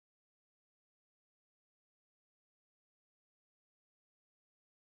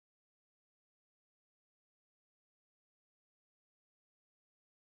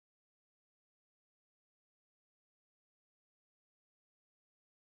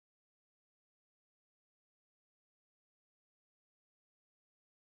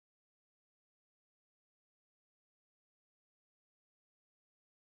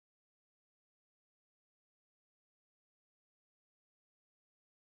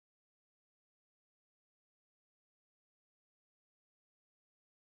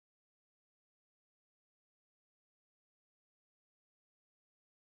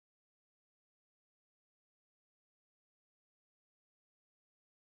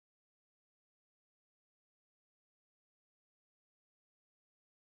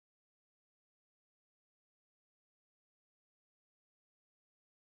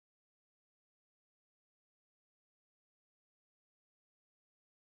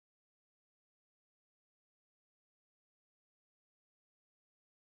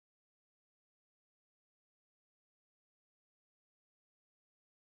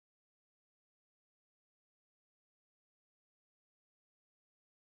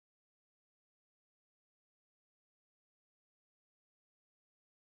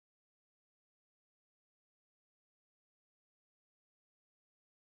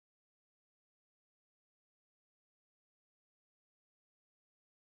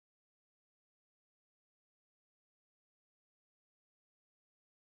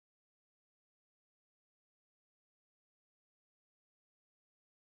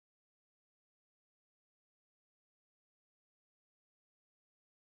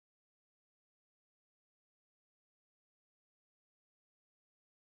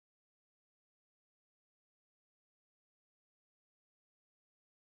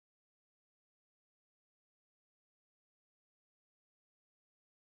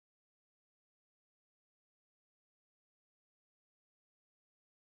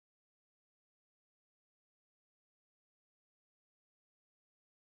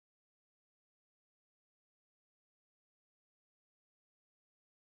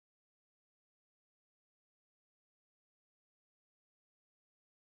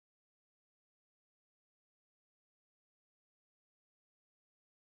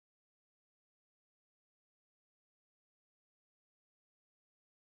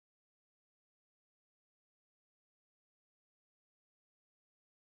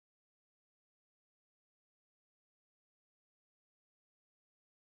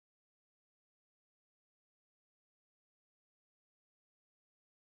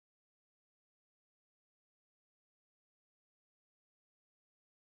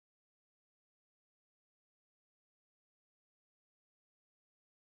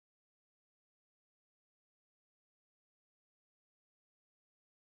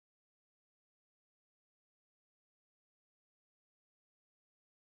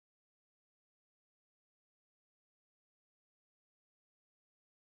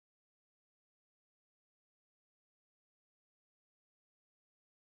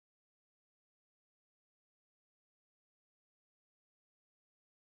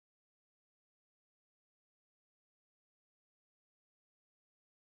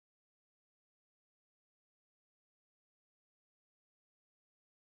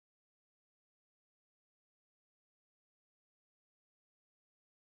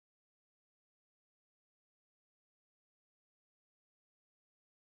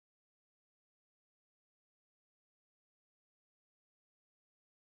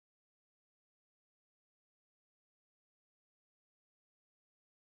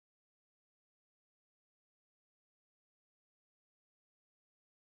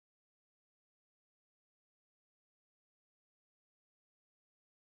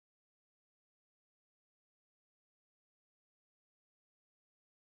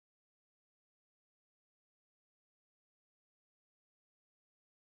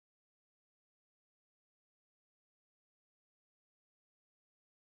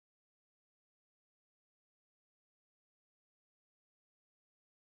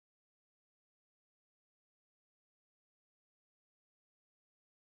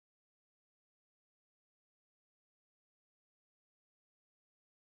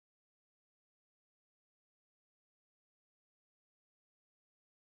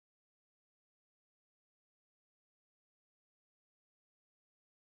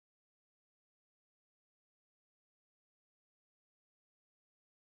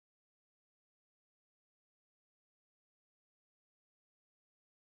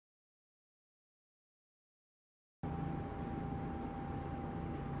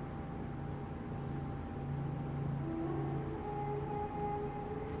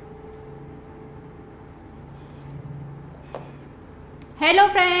Hello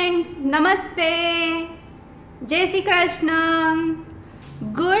friends, Namaste, Jai Shri Krishna,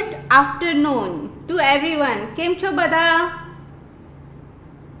 good afternoon to everyone. Kem છો બધા?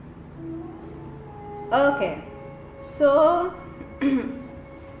 Okay, so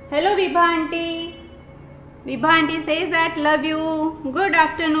hello Vibha auntie. Vibha auntie says that love you. Good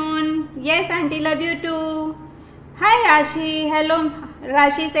afternoon. Yes auntie, love you too. Hi Rashi. Hello.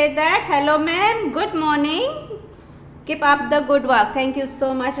 Rashi said that hello ma'am. Good morning. Keep up the good work. Thank you so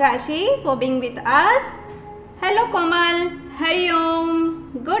much Rashi for being with us. Hello Komal. Hari Om.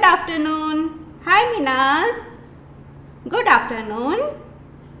 Good afternoon. Hi Minas. Good afternoon.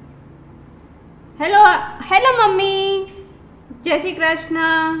 Hello mummy. Jai Shri Krishna.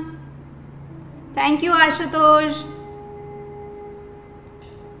 Thank you Ashutosh.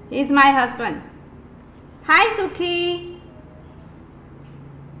 He is my husband. Hi Sukhi.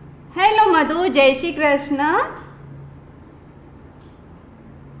 Hello Madhu. Jai Shri Krishna.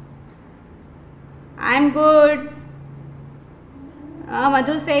 I am good.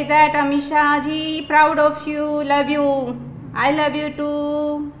 Madhu say that Amisha ji, proud of you, love you. I love you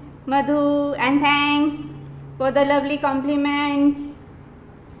too Madhu, and thanks for the lovely compliments.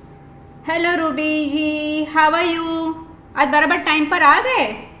 Hello Ruby ji, how are you? आज बराबर time पर आ गए.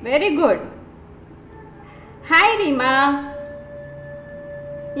 Very good. Hi Rima.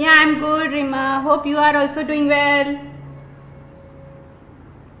 Yeah, I am good Rima. Hope you are also doing well.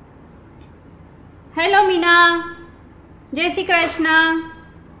 Hello Meena. Jai Shri Krishna.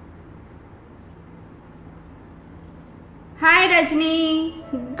 Hi Rajni.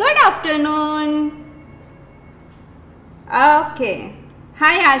 Good afternoon. Okay.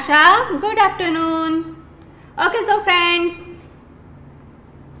 Hi Asha. Good afternoon. Okay, so friends,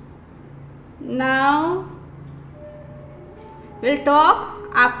 now we'll talk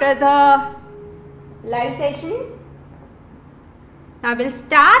after the live session. Now we'll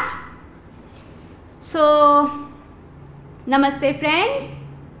start. So, Namaste friends.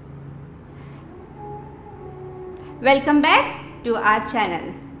 Welcome back to our channel.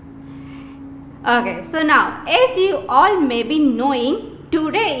 Okay, so now as you all may be knowing,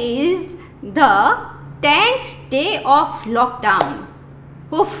 today is the 10th day of lockdown.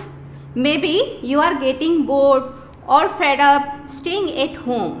 Oof, maybe you are getting bored or fed up staying at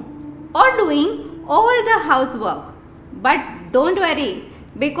home or doing all the housework. But don't worry,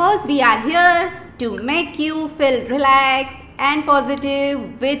 because we are here to make you feel relaxed and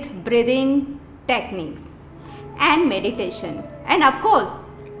positive with breathing techniques and meditation. And of course,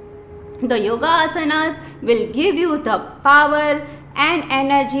 the yoga asanas will give you the power and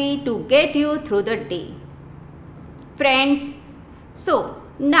energy to get you through the day. Friends, so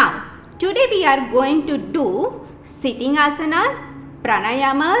now today we are going to do sitting asanas,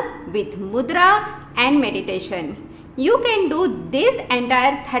 pranayamas with mudra and meditation. You can do this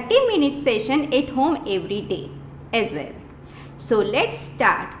entire 30-minute session at home every day as well. So let's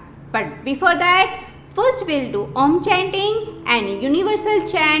start. But before that, first we'll do Om chanting and universal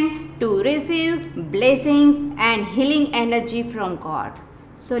chant to receive blessings and healing energy from God.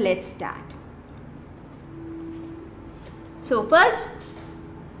 So let's start. So first,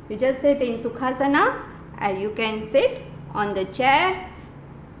 you just sit in Sukhasana, and you can sit on the chair.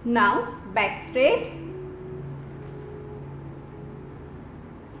 Now back straight.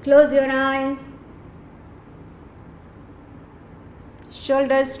 Close your eyes.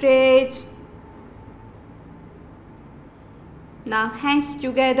 Shoulders straight. Now hands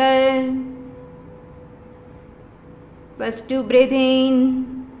together. First to breathe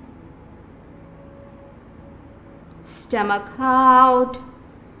in. Stomach out.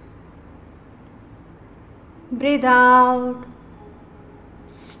 Breathe out.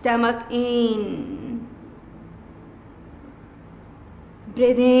 Stomach in.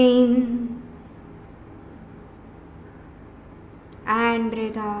 Breathe in. And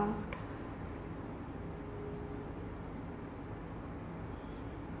breathe out.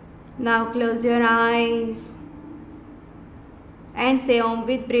 Now close your eyes and say Om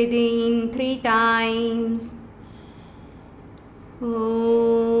with breathing 3 times.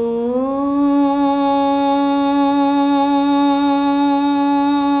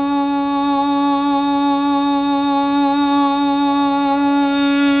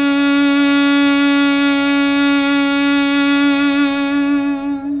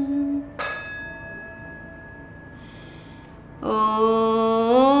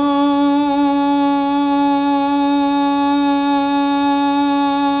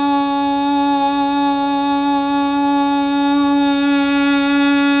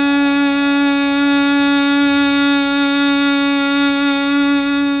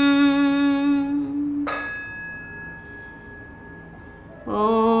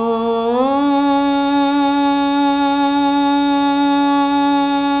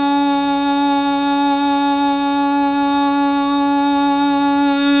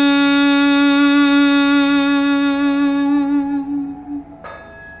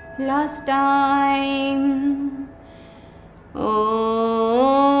 last time.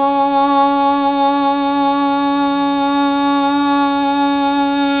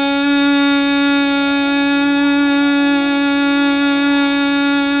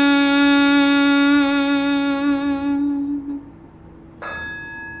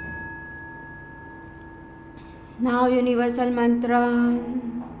 Now universal mantra.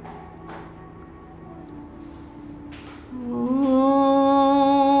 Om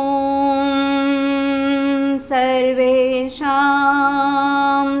Sarvesham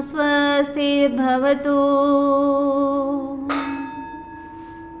Swastirбhavatu.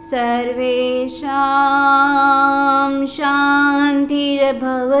 Sarvesham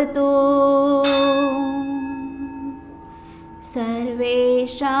Shantirbhavatu.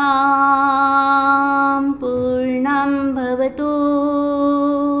 Sarvesham Purnam Bhavatu.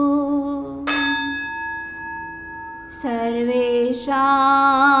 Sarvesham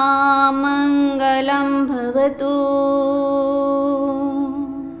Mangalam Bhavatu.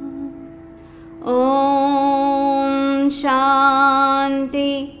 Om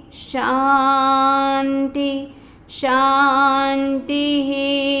Shanti Shanti Shanti.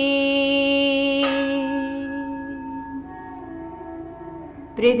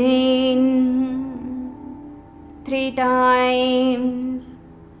 Breathe in 3 times.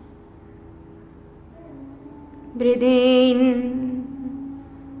 Breathe in.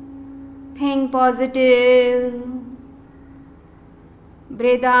 Think positive.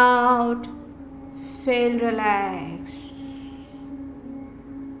 Breathe out. Feel relaxed.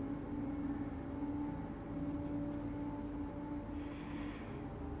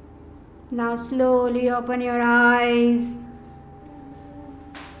 Now slowly open your eyes.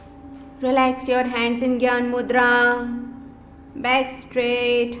 Relax your hands in Gyan Mudra. Back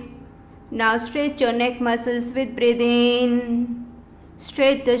straight. Now stretch your neck muscles with breathing.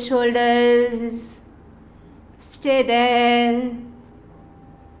 Straight the shoulders. Stay there.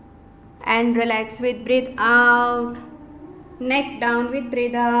 And relax with breathe out. Neck down with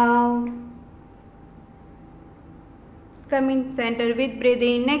breathe out. Come in center with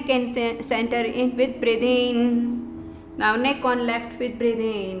breathing. Neck and center in with breathing. Now neck on left with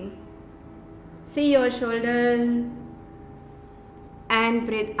breathing. See your shoulder. And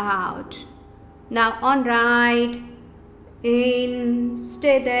breathe out. Now on right. In.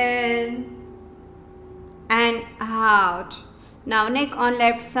 Stay there. And out. Now neck on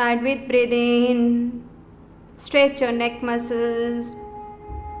left side with breathing. Stretch your neck muscles.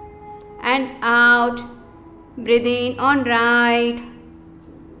 And out. Breathe in on right.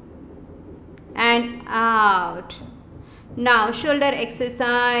 And out. Now shoulder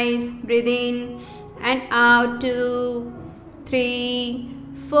exercise. Breathe in and out. 2, 3,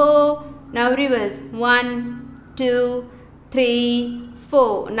 4. Now reverse. 1, 2, 3,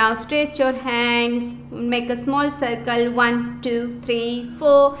 4. Now stretch your hands. Make a small circle. 1, 2, 3,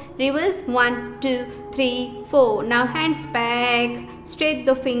 4. Reverse. 1, 2, 3, 4. Now hands back. Stretch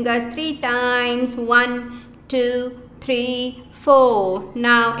the fingers 3 times. 1, 2, 3, 4.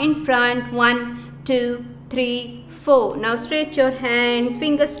 Now in front. 1, 2, 3, 4. Now stretch your hands.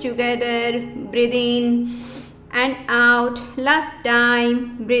 Fingers together. Breathe in and out. Last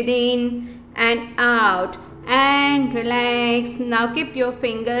time. Breathe in and out. And relax. Now keep your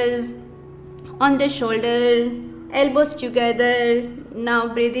fingers on the shoulder, elbows together. Now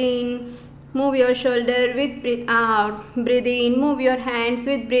breathe in, move your shoulder with breathe out. Breathe in, move your hands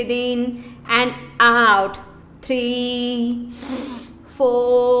with breathe in and out. 3,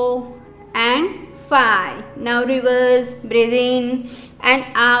 4 and 5. Now reverse. Breathe in and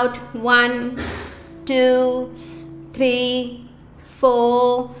out. 1, 2, 3,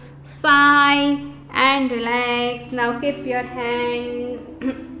 4, 5. And relax. Now keep your hands,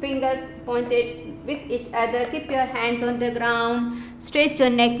 fingers pointed with each other. Keep your hands on the ground. Stretch your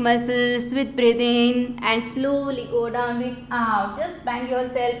neck muscles with breathe in and slowly go down with out. Just bang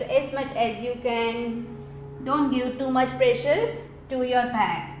yourself as much as you can. Don't give too much pressure to your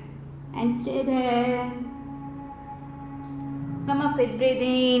back. And stay there. Come up with breathe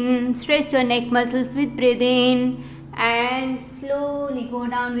in. Stretch your neck muscles with breathe in and slowly go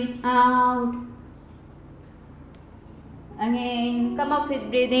down with out. Again, come up with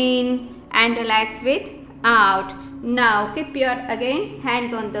breathe in and relax with out. Now keep your again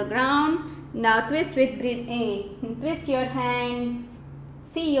hands on the ground. Now twist with breathe in. Twist your hand.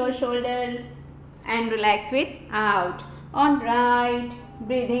 See your shoulder and relax with out. On right,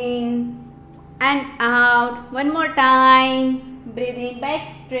 breathe in and out. One more time. Breathe in,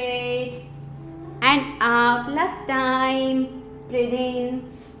 back straight and out. Last time. Breathe in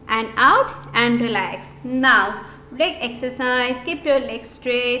and out and relax. Now leg exercise. Keep your legs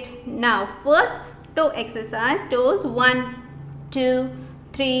straight. Now first toe exercise. Toes 1, 2,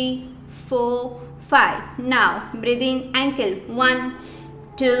 3, 4, 5. Now breathe in ankle 1,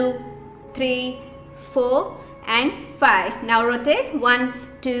 2, 3, 4 and 5. Now rotate 1,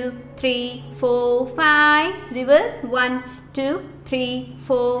 2, 3, 4, 5. Reverse 1, 2, 3,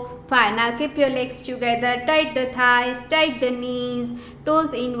 4, 5. Now keep your legs together. Tight the thighs, tight the knees,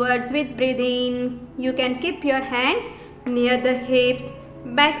 toes inwards with breathing. You can keep your hands near the hips,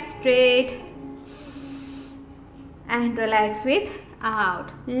 back straight and relax with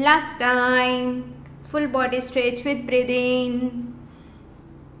out. Last time. Full body stretch with breathing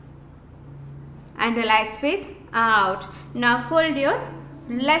and relax with out. Now fold your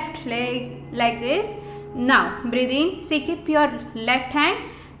left leg like this. Now breathe in. See, keep your left hand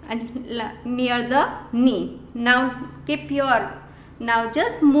near the knee. Now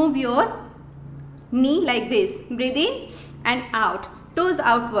just move your knee like this. Breathe in and out. Toes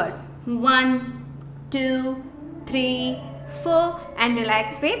outwards. 1, 2, 3, 4 and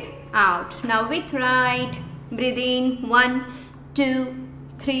relax with out. Now with right, breathe in 1, 2,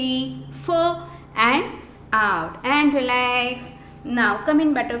 3, 4 and out and relax. Now come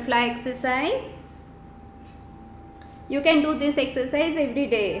in butterfly exercise. You can do this exercise every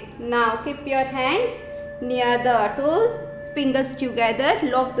day. Now keep your hands near the toes, fingers together,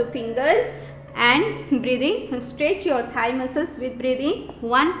 lock the fingers and breathing. Stretch your thigh muscles with breathing.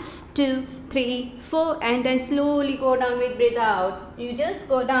 1, 2, 3, 4 and then slowly go down with breathe out. You just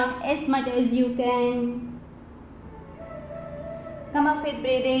go down as much as you can. Come up with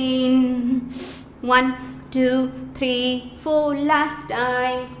breathing. 1, 2, 3, 4. Last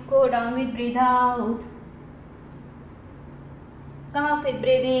time. Go down with breathe out. Come up with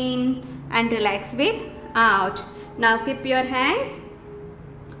breathing and relax with out. Now keep your hands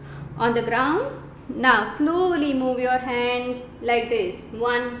on the ground. Now slowly move your hands like this.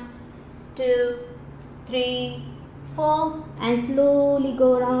 1, 2, 3, 4 and slowly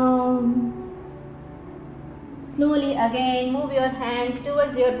go down. Slowly again move your hands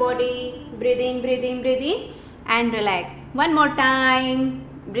towards your body. Breathe in, breathe in, breathe in and relax. One more time.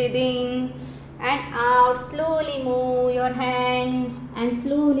 Breathe in and out. Slowly move your hands and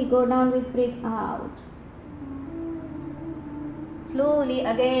slowly go down with breathe out. Slowly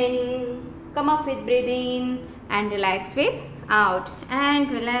again come up with breathing and relax with out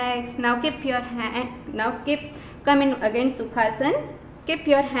and relax. Now keep your hand. Come in again Sukhasana. Keep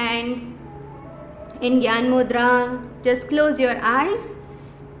your hands in Gyan Mudra. Just close your eyes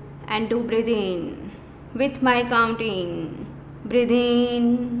and do breathing with my counting. Breathe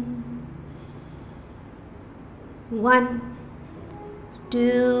in. 1,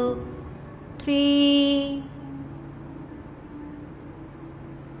 2, 3.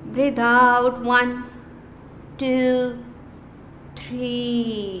 Breathe out. 1, 2,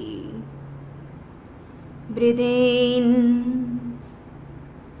 3. Breathe in.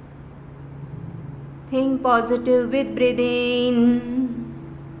 Think positive with breathing.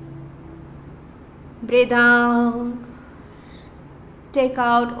 Breathe out. Take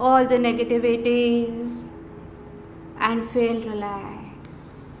out all the negativities and feel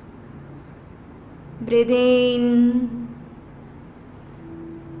relaxed. Breathe in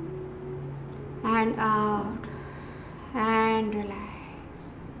and out and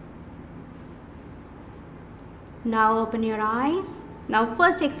relax. Now open your eyes. Now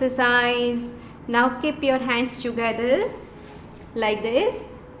first exercise. Now keep your hands together like this.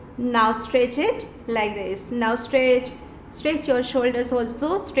 Now stretch it like this. Now stretch your shoulders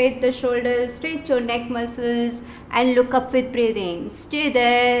also. Stretch the shoulders, stretch your neck muscles and look up with breathing. Stay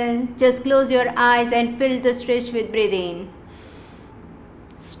there. Just close your eyes and fill the stretch with breathing.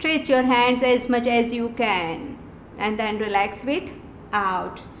 Stretch your hands as much as you can and then relax with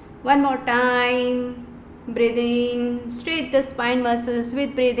out. One more time. Breathe in. Stretch the spine muscles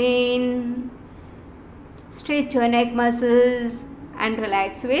with breathing. Stretch your neck muscles and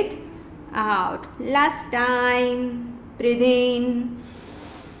relax with out. Last time. Breathe in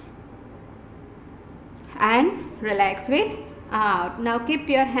and relax with out. Now keep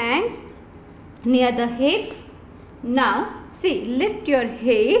your hands near the hips. Now see, lift your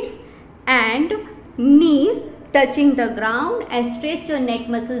hips and knees touching the ground and stretch your neck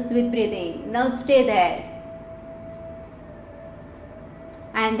muscles with breathing. Now stay there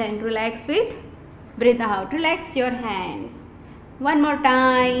and then relax with breathe out. Relax your hands. One more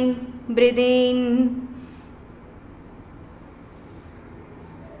time. Breathe in.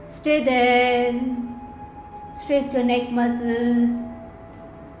 Stay there. Stretch your neck muscles.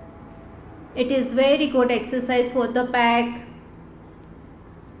 It is very good exercise for the back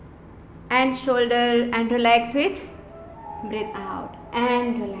and shoulder, and relax with breathe out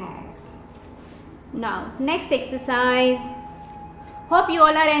and relax. Now next exercise. Hope you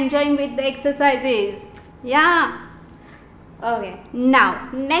all are enjoying with the exercises. Yeah. Okay. Now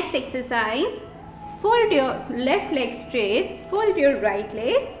next exercise. Fold your left leg straight. Fold your right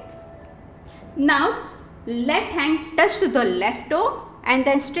leg. Now left hand touch to the left toe and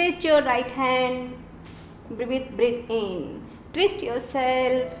then stretch your right hand. Breathe in. Twist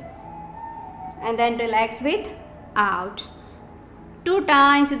yourself and then relax with out. 2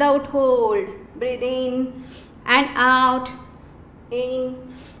 times without hold. Breathe in and out.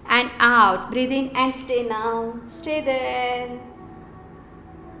 In and out. Breathe in and stay now. Stay there.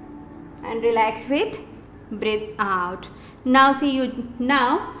 And relax with breathe out. Now see you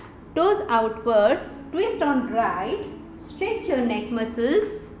now toes outwards. Twist on right. Stretch your neck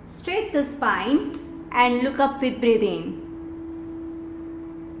muscles. Stretch the spine and look up with breathe in.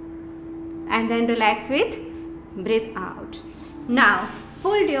 And then relax with breathe out. Now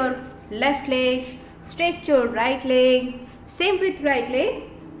fold your left leg, stretch your right leg, same with right leg.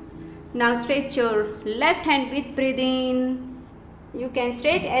 Now stretch your left hand with breathe in. You can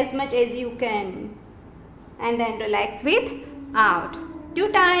stretch as much as you can. And then relax with out.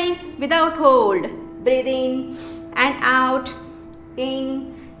 2 times without hold. Breathe in and out,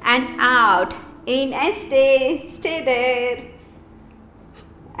 in and out, in and stay there.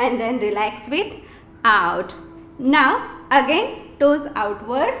 And then relax with out. Now again toes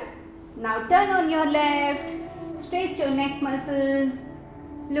outwards. Now turn on your left, stretch your neck muscles,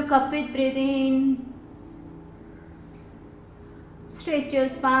 look up with breathe in, stretch your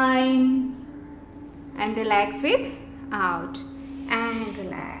spine and relax with out and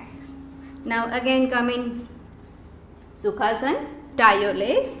relax. Now again come in Sukhasana, tie your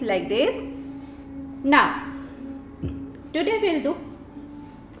legs like this. Now today we will do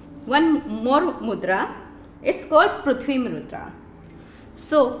one more mudra. It's called Prithvi Mudra.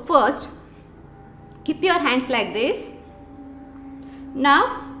 So first keep your hands like this.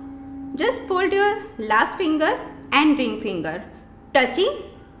 Now just fold your last finger and ring finger touching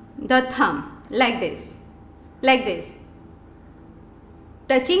the thumb like this,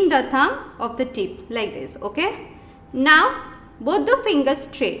 touching the thumb of the tip like this. Okay. Now both the fingers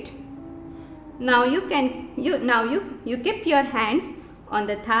straight. Now you keep your hands on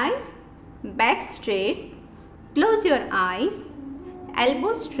the thighs, back straight, close your eyes,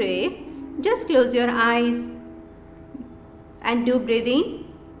 elbow straight, just close your eyes and do breathe in,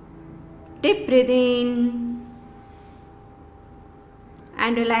 deep breathe in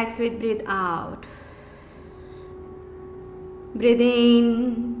and relax with breathe out. Breathe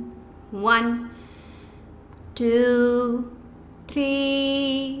in 1, 2,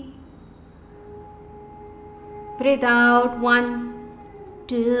 3. Breathe out 1,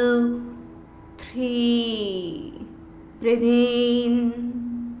 2, 3. Breathe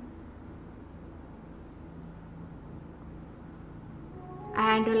in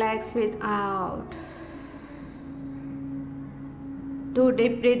and relax with out. 2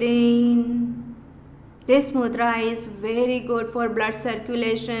 deep breathe in. This mudra is very good for blood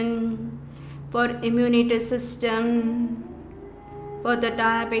circulation, for immunity system, for the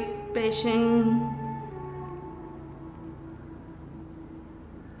diabetic patient.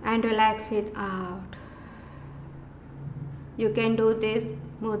 And relax with out. You can do this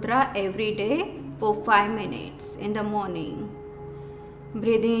mudra every day for 5 minutes in the morning.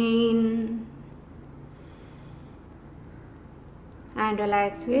 Breathe in and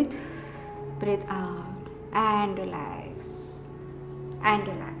relax with breathe out and relax and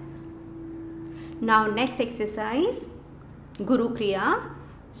relax. Now next exercise, Guru Kriya.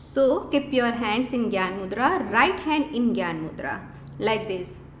 So keep your hands in Gyan Mudra, right hand in Gyan Mudra like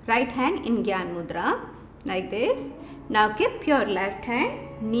this. Right hand in Gyan Mudra like this. Now keep your left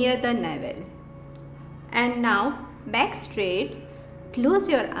hand near the navel. And now back straight, close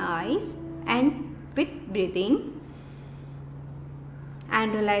your eyes and with breathe in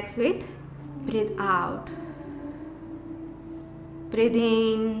and relax with breathe out. Breathe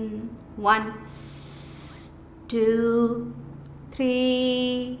in 1, 2,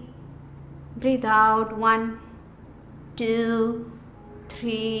 3. Breathe out 1, 2,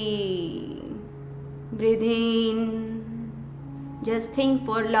 3. Breathe in. Just think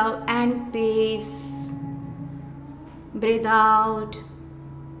for love and peace. Breathe out.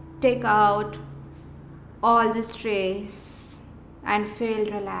 Take out all the stress and feel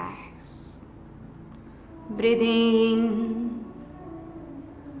relaxed. Breathe in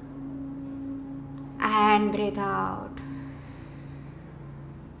and breathe out.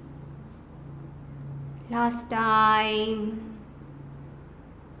 Last time.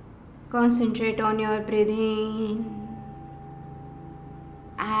 Concentrate on your breathing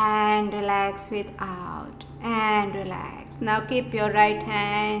and relax with out and relax. Now keep your right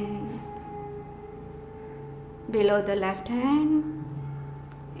hand below the left hand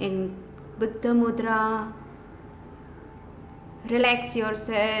in Buddha Mudra. Relax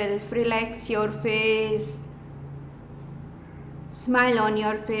yourself, relax your face. Smile on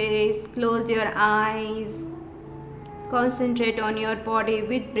your face, close your eyes. Concentrate on your body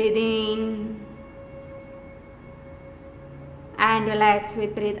with breathing and relax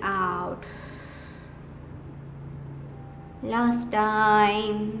with breath out. Last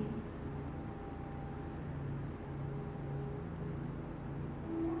time.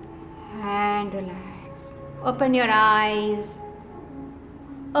 And relax. Open your eyes.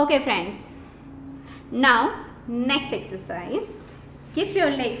 Okay friends, now next exercise. Keep your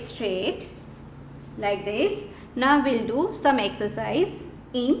legs straight like this. Now we'll do some exercise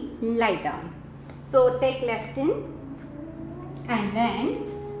in lie down. So take left in and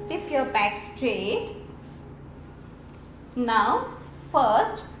then keep your back straight. Now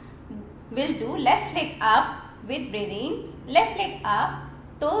first we'll do left leg up with breathing. Left leg up,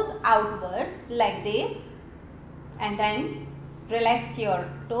 toes outwards like this, and then relax your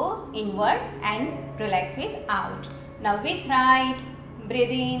toes inward and relax with out. Now with right,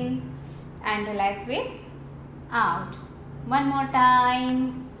 breathe in and relax with out. One more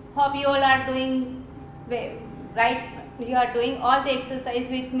time. Hope you all are doing right. You are doing all the exercise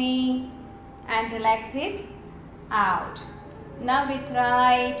with me and relax with out. Now with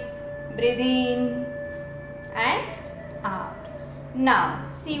right, breathe in and out. Now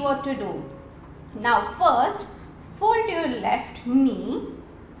see what to do. Now first fold your left knee.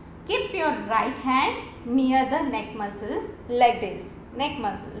 Keep your right hand near the neck muscles like this. Neck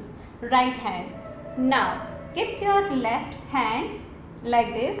muscles. Right hand. Now keep your left hand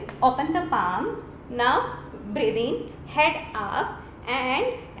like this. Open the palms. Now breathe in, head up and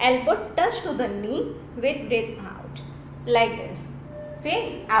elbow touch to the knee with breath out like this.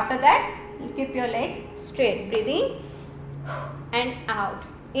 Okay. After that keep your legs straight. Breathe in and out.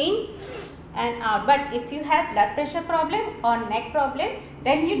 In and out. But if you have blood pressure problem or neck problem,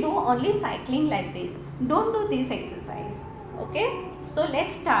 then you do only cycling like this. Don't do this exercise. Okay. So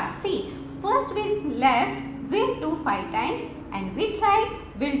let's start. See, first with left we'll do 5 times and with right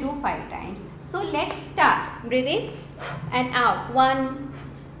we'll do 5 times. So let's start. Breathe in and out. 1,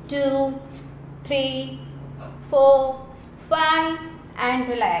 2, 3, 4, 5 and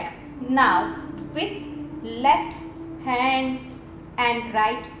relax. Now with left hand and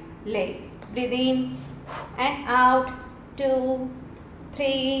right leg. Breathe in and out. 2,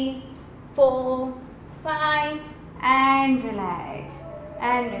 3, 4, 5 and relax.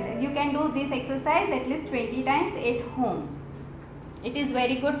 And relax. You can do this exercise at least 20 times at home. It is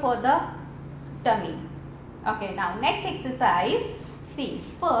very good for the tummy. Okay, now next exercise. See,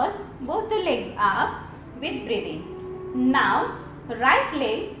 first both the legs up with breathing. Now right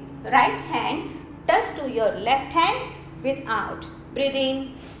leg, right hand touch to your left hand with out. Breathe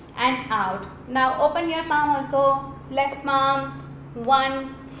in and out. Now open your palm also. Left palm.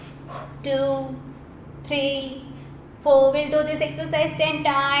 1, 2, 3, 4. We'll do this exercise 10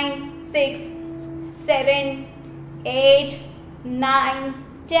 times. 6, 7, 8, 9,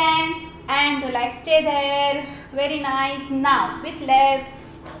 10 and relax. Stay there. Very nice. Now with left.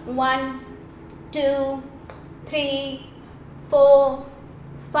 1, 2, 3, 4,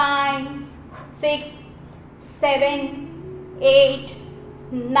 5, 6, 7, 8,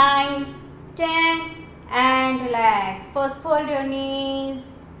 9, 10 and relax. First fold your knees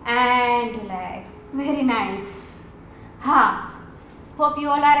and relax. Very nice. Hope you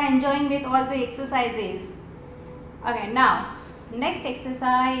all are enjoying with all the exercises. Okay, now next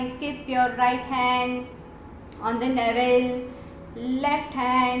exercise. Keep your right hand on the navel, left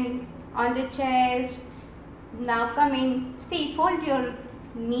hand on the chest. Now come in. See, fold your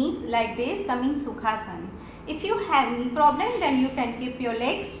knees like this. Come in Sukhasana. If you have knee problem, then you can keep your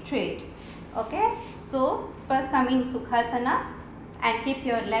legs straight. Okay. So first come in Sukhasana and keep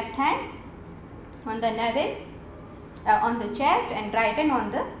your left hand on the navel, on the chest, and right hand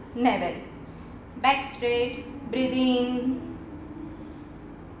on the navel. Back straight. Breathe in.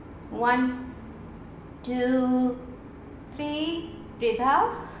 1, 2, 3. Breathe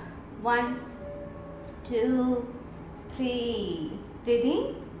out. 1, 2, 3. Breathe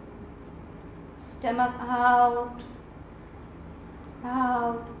in. Stomach out.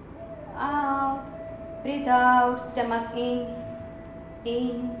 Out. Out. Breathe out. Stomach in.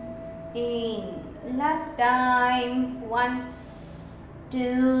 In. In. Last time. 1,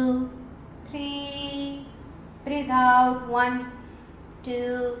 2, 3. Breathe out. 1,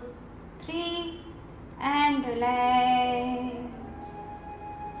 2, 3 and relax.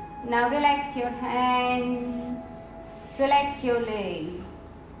 Now relax your hands, relax your legs.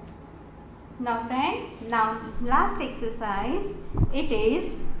 Now friends, now last exercise, it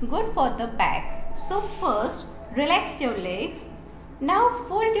is good for the back. So first relax your legs. Now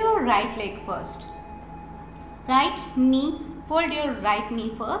fold your right leg first. Right knee, fold your right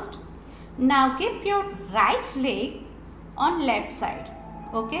knee first. Now keep your right leg on left side.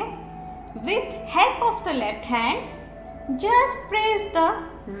 Okay? With help of the left hand, just press the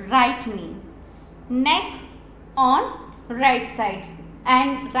right knee. Neck on right side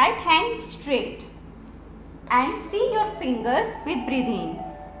and right hand straight. And see your fingers with breathing.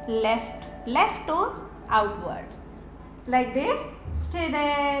 Left toes outward. Like this. Stay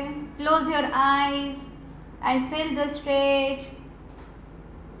there. Close your eyes and feel the stretch.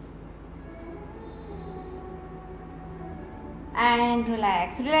 And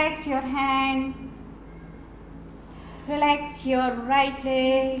relax. Relax your hand. Relax your right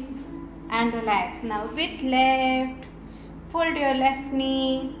leg and relax. Now with left, fold your left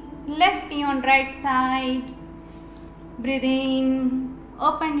knee on right side. Breathe in.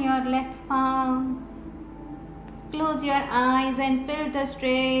 Open your left palm. Close your eyes and feel the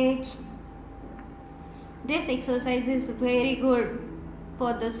stretch. This exercise is very good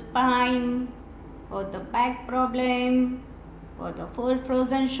for the spine, for the back problem, for the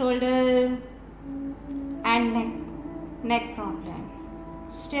frozen shoulder and neck problem.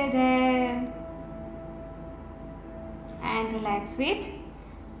 Stay there and relax with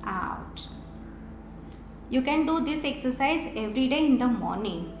out. You can do this exercise every day in the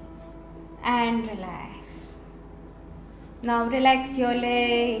morning and relax. Now relax your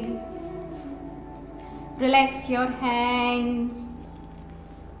legs, relax your hands,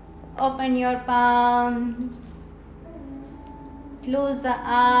 open your palms, close the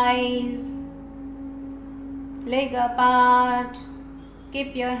eyes, leg apart,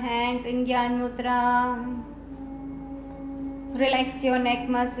 keep your hands in Gyan Mudra, relax your neck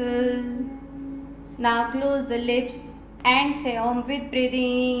muscles. Now close the lips and say Om with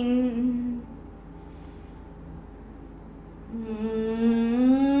breathing.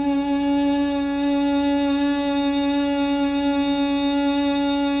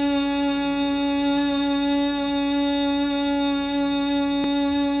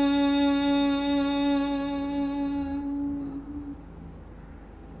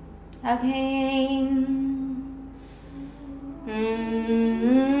 Again.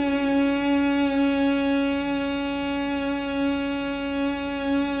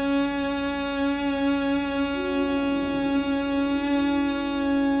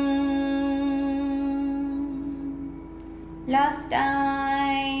 Last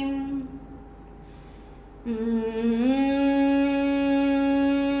time.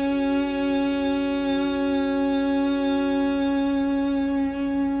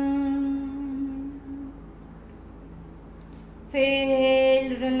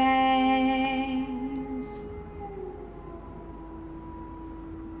 Feel relax.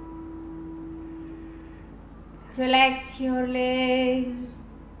 Relax your legs.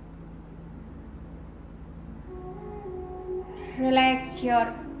 Relax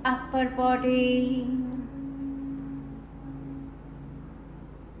your upper body.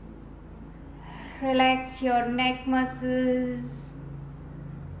 Relax your neck muscles.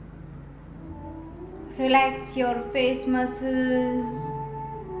 Relax your face muscles.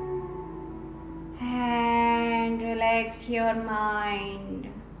 And relax your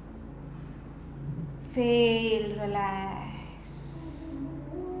mind. Feel relaxed.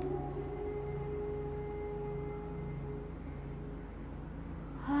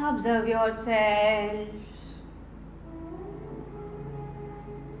 Observe yourself.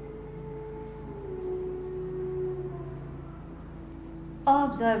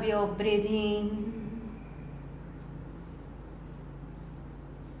 Observe your breathing.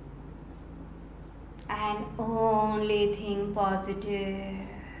 And only think positive.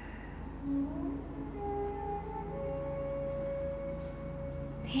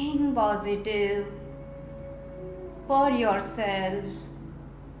 Think positive for yourself.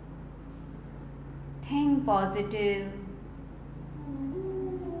 Think positive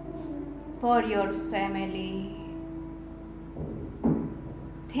for your family.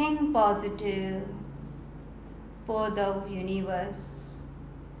 Think positive for the universe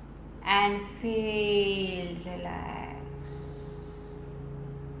and feel relaxed.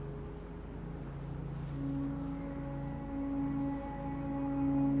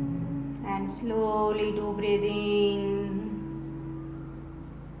 And slowly do breathe in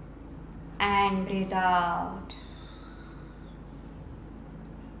and breathe out.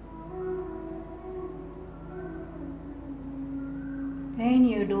 When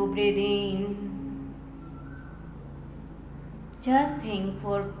you do breathe in, just think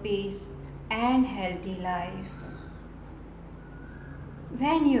for peace and healthy life.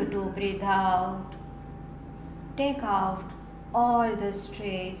 When you do breathe out, take out all the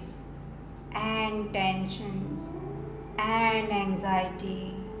stress and tensions and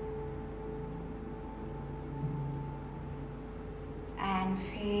anxiety and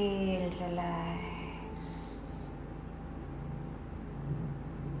feel relaxed.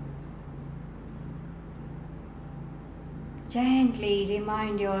 Gently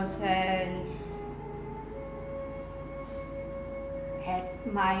remind yourself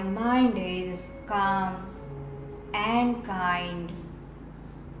that my mind is calm and kind.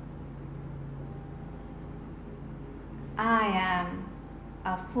 I am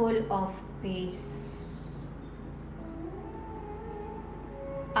full of peace.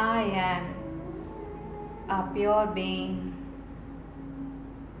 I am a pure being.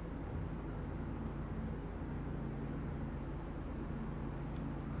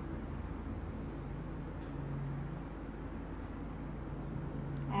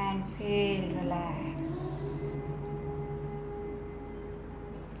 And feel relaxed.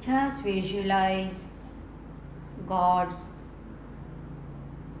 Just visualize God's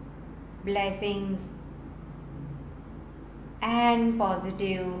blessings and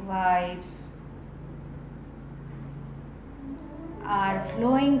positive vibes are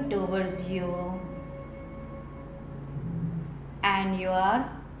flowing towards you, and you are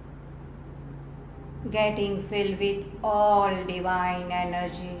getting filled with all divine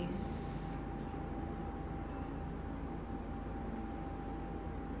energies.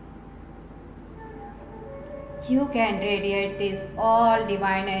 You can radiate these all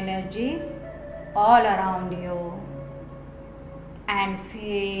divine energies all around you and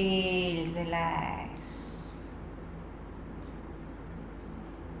feel relaxed.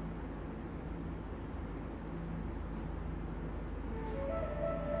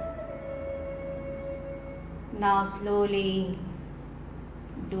 Now slowly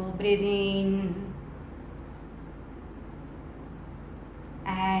do breathe in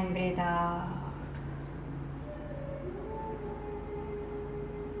and breathe out.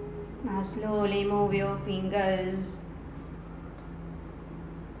 Now slowly move your fingers.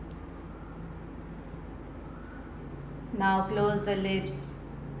 Now close the lips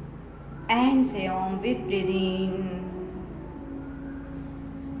and say Om with breathing.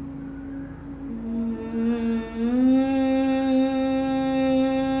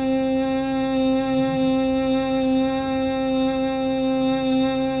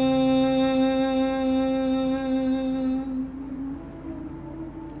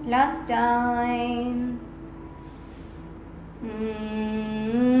 Last time.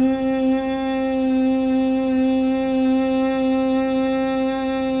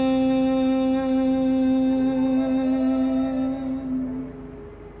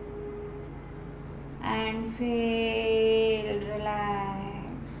 And feel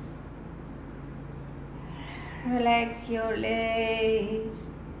relaxed. Relax your legs.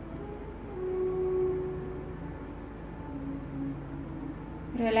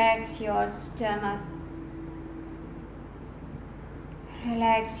 Relax your stomach.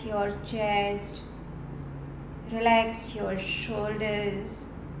 Relax your chest. Relax your shoulders.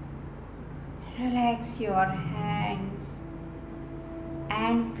 Relax your hands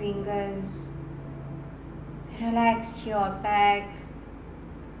and fingers. Relax your back.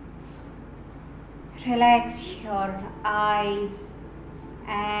 Relax your eyes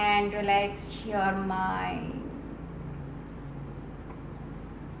and relax your mind.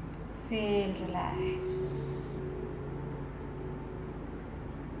 Feel relaxed.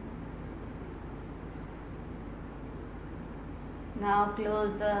 Now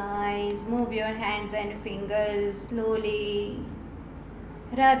close the eyes, move your hands and fingers slowly.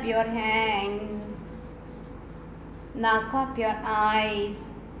 Rub your hands. Now cup your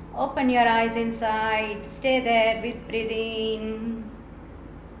eyes. Open your eyes inside. Stay there with breathing.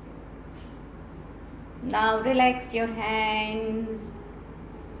 Now relax your hands.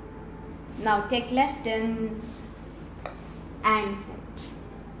 Now take left in and sit.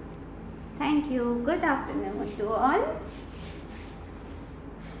 Thank you. Good afternoon to all.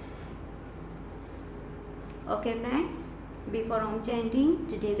 Okay friends, before Om chanting,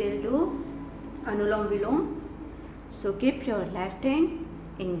 today we'll do Anulom Vilom. So keep your left hand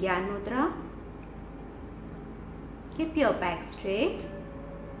in Gyan Mudra. Keep your back straight.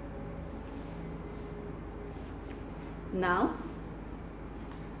 Now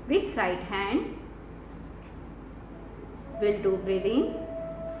with right hand, we'll do breathing.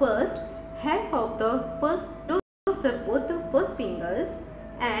 First, half of the first 2 both the first fingers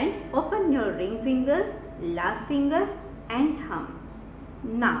and open your ring fingers, last finger and thumb.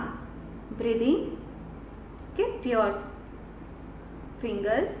 Now breathe in. Keep your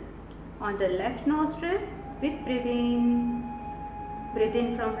fingers on the left nostril with breathe in. Breathe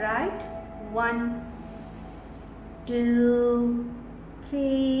in from right. 1, 2,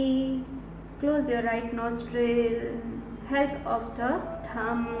 3. Close your right nostril. Help of the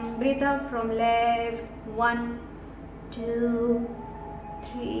thumb. Breathe out from left. 1, 2,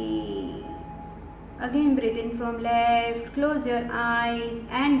 3. Again breathe in from left. Close your eyes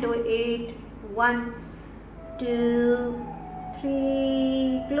and do it. 1, 2,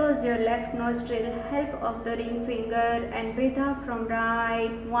 3. Close your left nostril. Help of the ring finger and breathe out from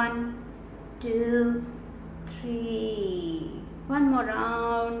right. 1, 2, 3. One more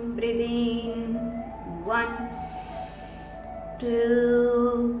round. Breathe in. 1,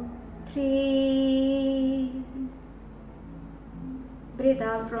 2, 3. Breathe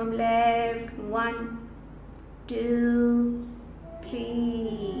out from left. 1, 2,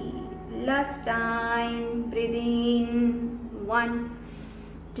 3. Last time. Breathe in. 1,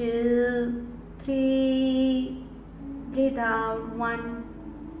 2, 3. Breathe out. 1,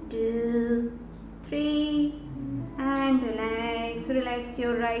 2, 3. And relax. Relax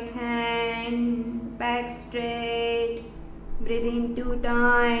your right hand. Back straight. Breathe in 2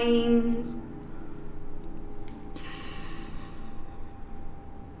 times.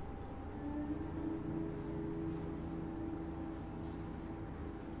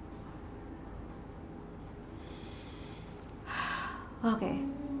 Okay.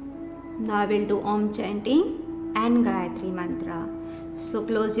 Now I will do Om chanting and Gayatri mantra. So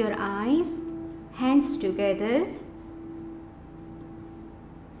close your eyes, hands together.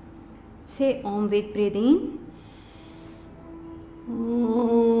 Say Om with breathing.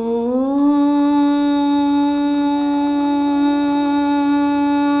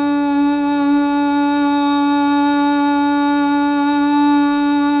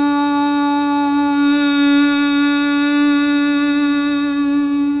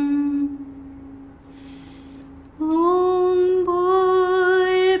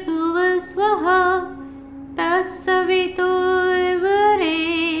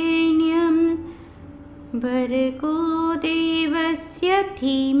 भर्गो देवस्य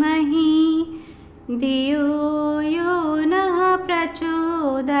धीमहि धियो यो नः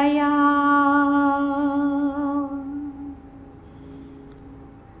प्रचोदयात्।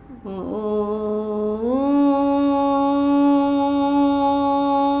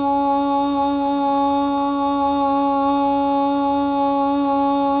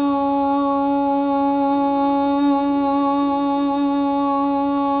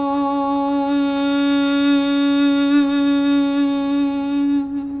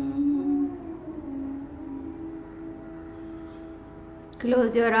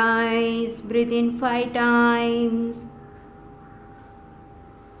 Close your eyes, breathe in 5 times.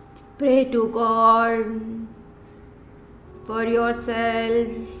 Pray to God for yourself,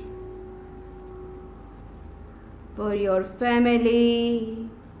 for your family,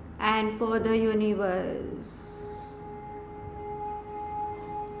 and for the universe.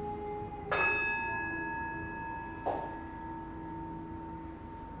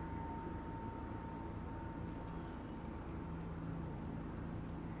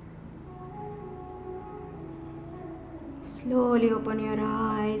 Slowly open your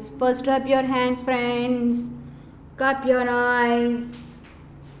eyes. First rub your hands, friends. Cup your eyes.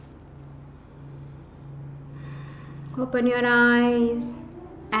 Open your eyes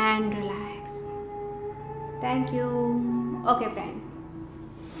and relax. Thank you. Okay, friends.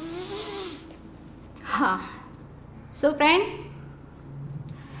 So friends,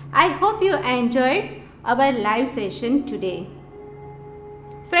 I hope you enjoyed our live session today.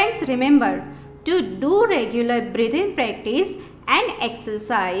 Friends, remember to do regular breathing practice and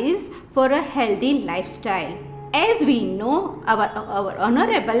exercise for a healthy lifestyle. As we know, our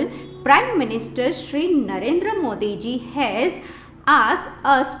Honorable Prime Minister Shri Narendra Modi ji has asked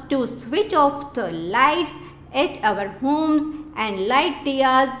us to switch off the lights at our homes and light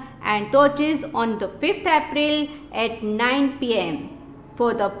diyas and torches on the 5th April at 9 p.m.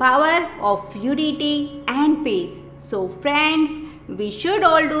 for the power of unity and peace. So friends, we should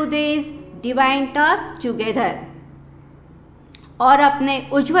all do this divine task together और अपने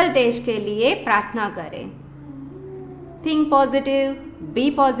उज्जवल देश के लिए प्रार्थना करें. Think positive, B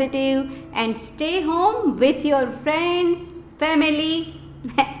positive and stay home with your friends, family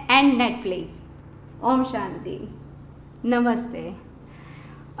and Netflix. Om Shanti. नमस्ते.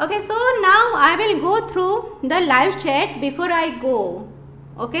 Okay, so now I will go through the live chat before I go.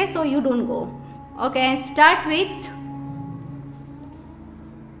 Okay, so you don't go. Okay, and start with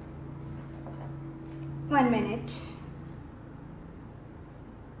 1 minute.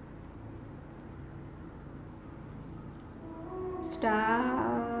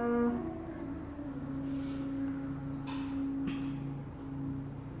 Start.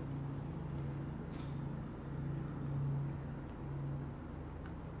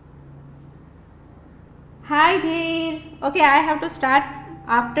 Hi dear. Okay, I have to start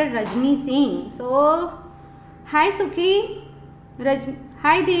after Rajni Singh. So, hi Sukhi.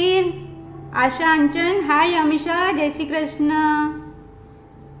 Hi dear. Asha Anchan. Hi Amisha. Jai Shri Krishna.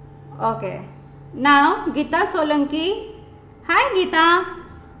 Okay. Now, Geeta Solanki. Hi Geeta.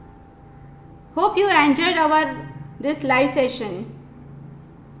 Hope you enjoyed this live session.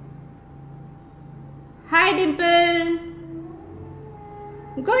 Hi Dimple.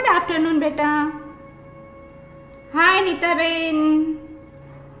 Good afternoon beta. Hi Nita Ben.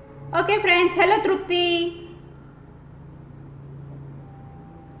 Okay friends, hello Trupti.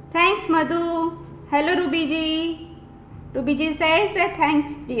 Thanks Madhu. Hello Ruby ji. Ruby ji says that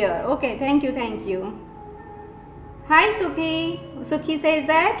thanks dear. Okay, thank you. Hi Sukhi. Sukhi says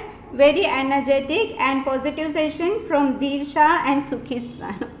that very energetic and positive session from Dirsha and Sukhi's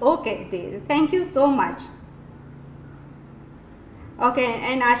son. Okay dear, thank you so much. Okay,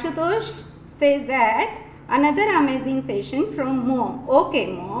 and Ashutosh says that another amazing session from mom. Okay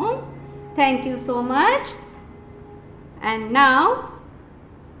mom, thank you so much. And now,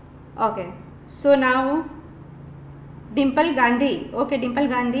 okay, so now Dimple Gandhi. Okay, Dimple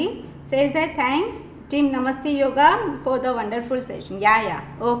Gandhi says that thanks team Namaste Yoga for the wonderful session. Yeah,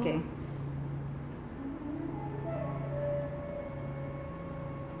 okay.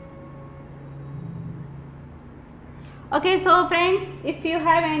 Okay, so friends, if you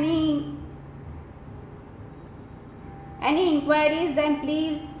have any inquiries, then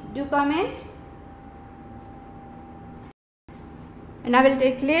please do comment and I will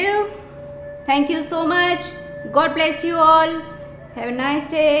take leave. Thank you so much. God bless you all. Have a nice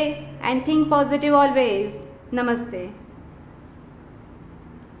day and think positive always. Namaste.